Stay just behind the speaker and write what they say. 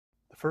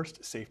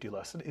first safety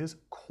lesson is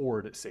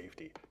cord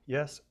safety.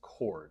 Yes,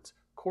 cords.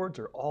 Cords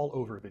are all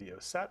over a video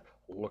set.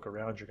 Look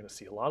around, you're going to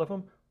see a lot of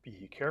them.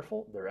 Be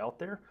careful, they're out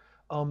there.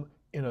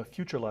 In a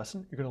future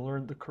lesson, you're going to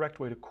learn the correct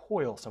way to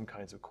coil some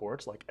kinds of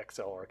cords, like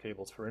XLR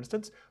cables, for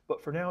instance.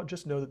 But for now,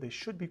 just know that they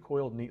should be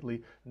coiled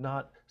neatly,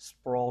 not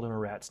sprawled in a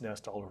rat's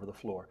nest all over the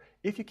floor.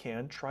 If you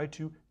can, try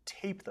to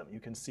tape them.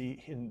 You can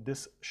see in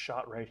this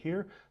shot right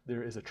here,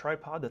 there is a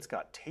tripod that's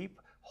got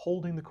tape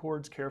holding the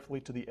cords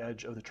carefully to the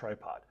edge of the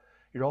tripod.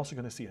 You're also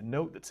going to see a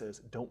note that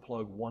says don't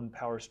plug one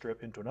power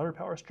strip into another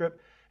power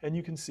strip, and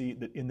you can see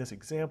that in this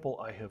example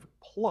I have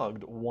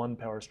plugged one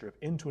power strip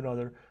into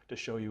another to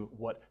show you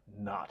what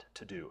not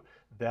to do.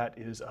 That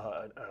is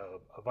a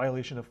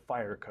violation of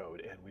fire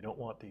code, and we don't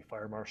want the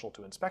fire marshal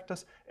to inspect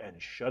us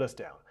and shut us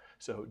down.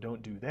 So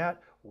don't do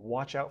that.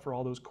 Watch out for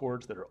all those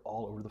cords that are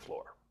all over the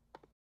floor.